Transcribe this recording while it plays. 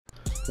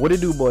What it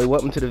do, boy?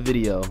 Welcome to the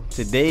video.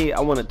 Today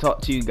I want to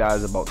talk to you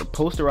guys about the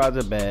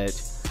Posterizer badge,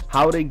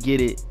 how to get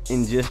it,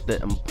 and just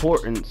the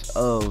importance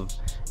of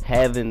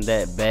having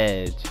that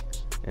badge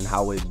and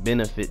how it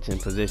benefits in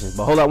positions.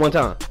 But hold on one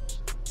time.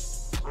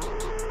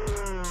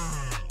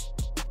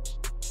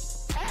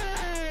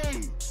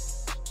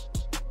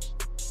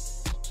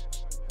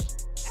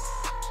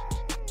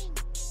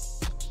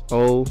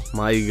 Oh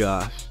my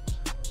gosh.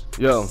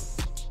 Yo,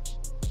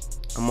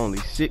 I'm only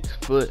 6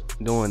 foot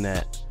doing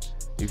that.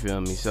 You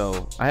feel me?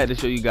 So I had to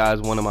show you guys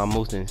one of my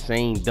most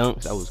insane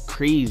dunks. That was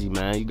crazy,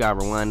 man. You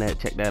gotta rewind that,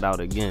 check that out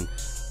again.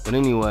 But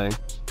anyway,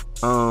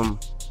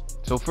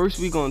 so first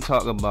we're gonna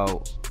talk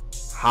about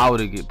how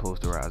to get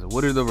Posterizer.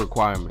 What are the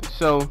requirements?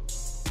 So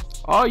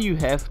all you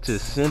have to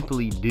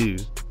simply do,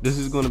 this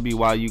is gonna be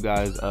while you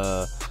guys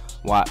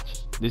watch.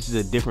 This is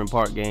a different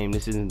part game.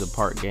 This isn't the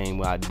part game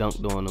where I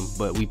dunked on them,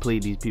 but we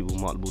played these people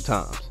multiple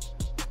times.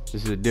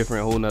 This is a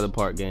different, whole nother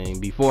part game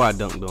before I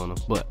dunked on them.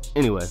 But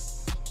anyway,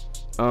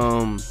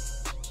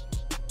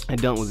 that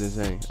dunk was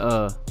insane.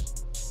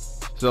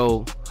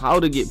 So how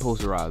to get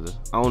Posterizer?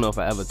 I don't know if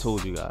I ever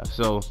told you guys.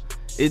 So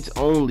it's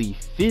only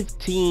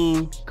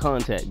 15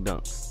 contact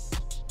dunks.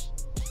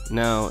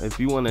 Now, if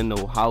you want to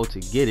know how to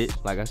get it,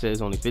 like I said,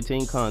 it's only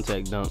 15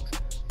 contact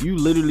dunks. You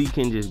literally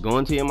can just go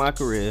into my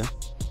career,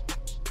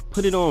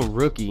 put it on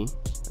rookie.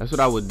 That's what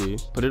I would do.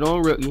 Put it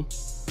on rookie,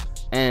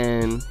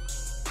 and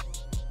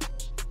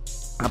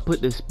I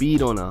put the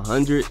speed on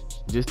 100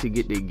 just to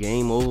get the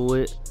game over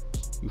with.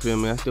 You feel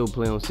me? I still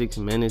play on 6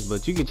 minutes,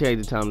 but you can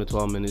change the time to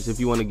 12 minutes if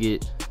you want to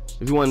get.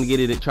 If you want to get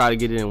it, try to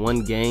get it in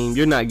one game.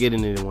 You're not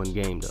getting it in one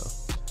game though.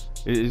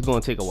 It's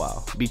going to take a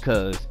while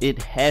because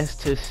it has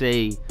to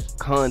say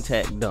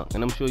contact dunk,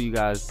 and I'm sure you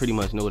guys pretty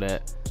much know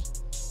that.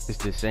 It's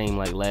the same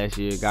like last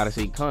year. Gotta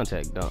say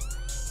contact dunk.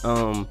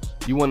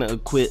 You want to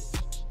equip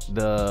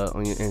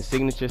in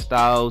signature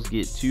styles,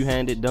 get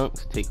two-handed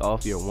dunks. Take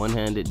off your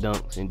one-handed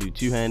dunks and do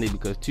two-handed,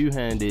 because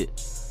two-handed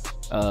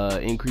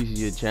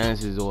increases your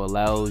chances or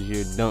allows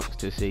your dunks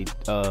to say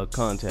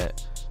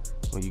contact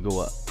when you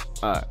go up.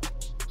 Alright,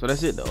 so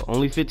that's it though.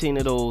 Only 15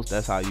 of those.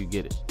 That's how you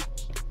get it.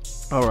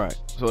 Alright,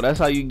 so that's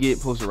how you get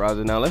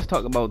Posterizer. Now let's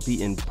talk about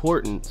the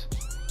importance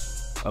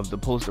of the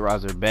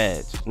Posterizer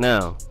badge.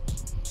 Now,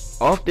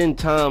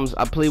 oftentimes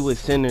I play with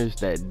centers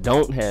that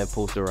don't have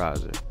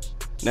Posterizer.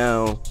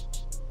 Now,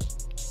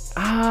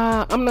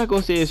 I'm not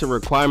gonna say it's a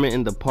requirement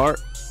in the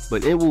part,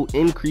 but it will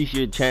increase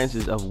your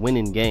chances of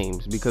winning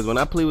games, because when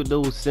I play with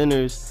those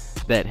centers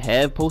that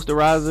have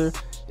Posterizer,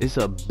 it's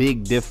a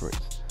big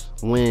difference.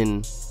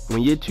 When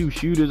your two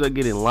shooters are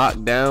getting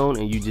locked down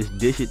and you just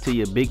dish it to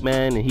your big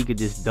man and he could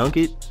just dunk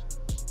it,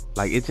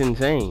 like, it's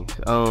insane.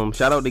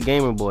 Shout out to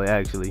Gamer Boy,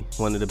 actually,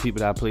 one of the people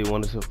that I played,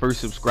 one of the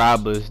first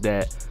subscribers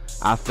that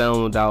I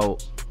found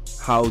out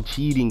how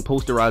cheating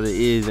Posterizer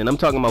is, and I'm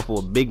talking about for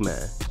a big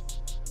man.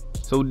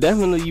 So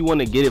definitely you want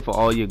to get it for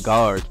all your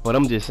guards, but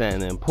I'm just saying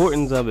the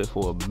importance of it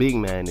for a big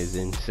man is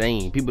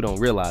insane. People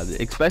don't realize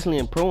it, especially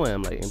in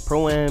Pro-Am. Like in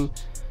Pro-Am,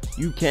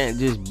 you can't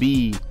just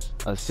be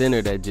a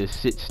center that just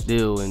sits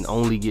still and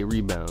only get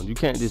rebounds. You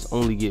can't just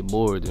only get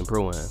boards in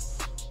Pro-Am,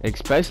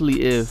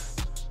 especially if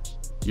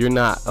you're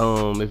not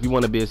if you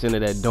want to be a center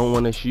that don't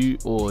want to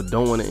shoot or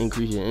don't want to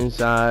increase your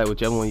inside,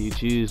 whichever one you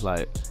choose.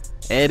 Like,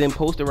 adding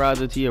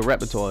Posterizer to your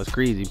repertoire is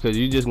crazy, because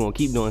you just gonna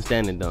keep doing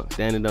standing dunk,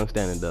 standing dunk,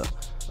 standing dunk.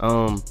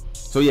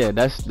 So yeah,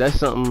 that's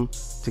something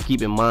to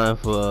keep in mind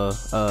for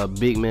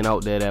big men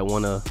out there that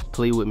want to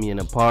play with me in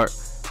the park.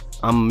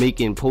 I'm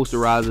making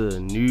Posterizer a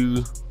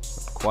new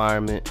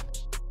requirement.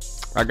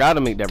 I gotta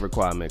make that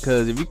requirement,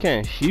 because if you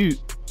can't shoot,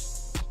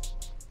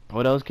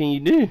 what else can you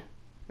do?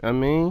 I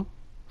mean,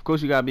 of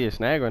course you gotta be a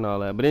snagger and all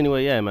that, but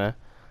anyway, yeah, man.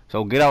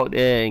 So get out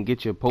there and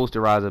get your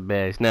Posterizer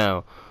badge.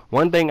 Now,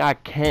 one thing I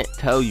can't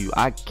tell you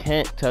how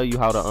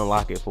to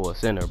unlock it for a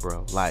center,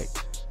 bro. Like,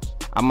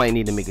 I might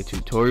need to make a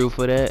tutorial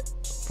for that,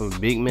 for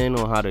big men,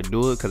 on how to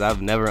do it, because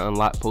I've never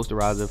unlocked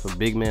Posterizer for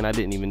big men. I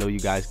didn't even know you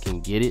guys can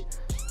get it.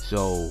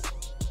 So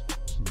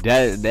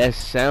that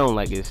sound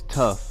like it's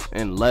tough,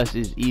 unless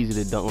it's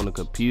easy to dunk on the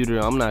computer.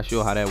 I'm not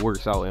sure how that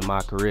works out in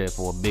my career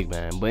for a big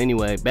man. But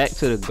anyway, back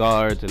to the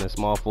guards and the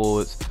small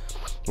forwards.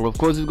 Well, of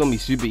course it's gonna be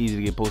super easy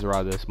to get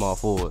Posterizer as small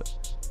forward,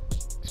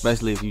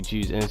 especially if you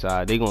choose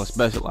inside. They're gonna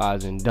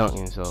specialize in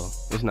dunking, so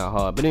it's not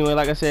hard. But anyway,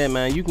 like I said,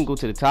 man, you can go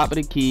to the top of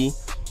the key,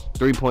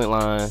 3-point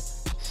line,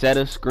 set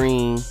a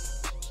screen.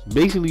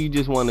 Basically, you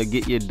just want to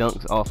get your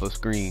dunks off of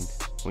screens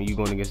when you're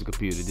going against the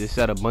computer. Just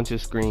set a bunch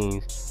of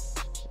screens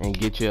and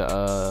get your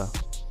dunks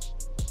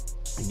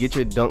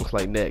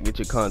like that. Get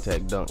your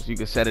contact dunks. You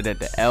can set it at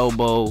the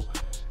elbow.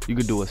 You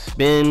could do a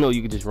spin, or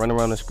you could just run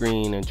around the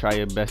screen and try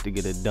your best to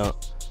get a dunk.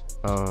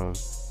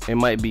 It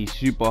might be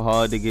super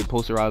hard to get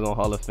Posterizer on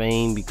Hall of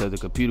Fame, because the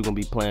computer gonna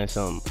be playing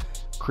some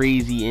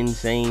crazy,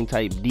 insane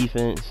type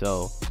defense.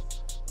 So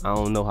I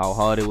don't know how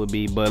hard it would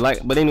be,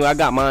 but anyway, I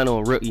got mine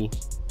on rookie.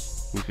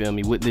 You feel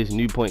me? With this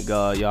new point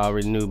guard, y'all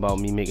already knew about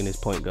me making this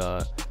point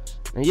guard.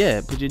 And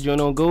yeah, put your joint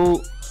on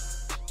gold.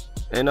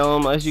 And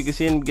as you can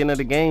see in the beginning of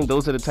the game,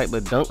 those are the type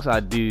of dunks I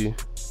do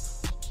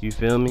You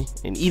feel me?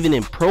 And even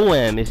in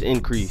Pro-Am, it's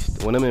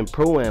increased. When I'm in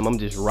Pro-Am, I'm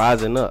just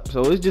rising up.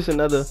 So it's just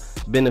another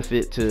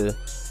benefit to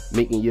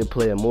making your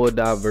player more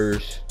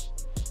diverse,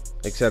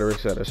 etc.,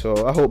 etc.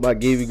 So I hope I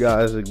gave you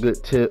guys a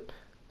good tip.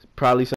 Probably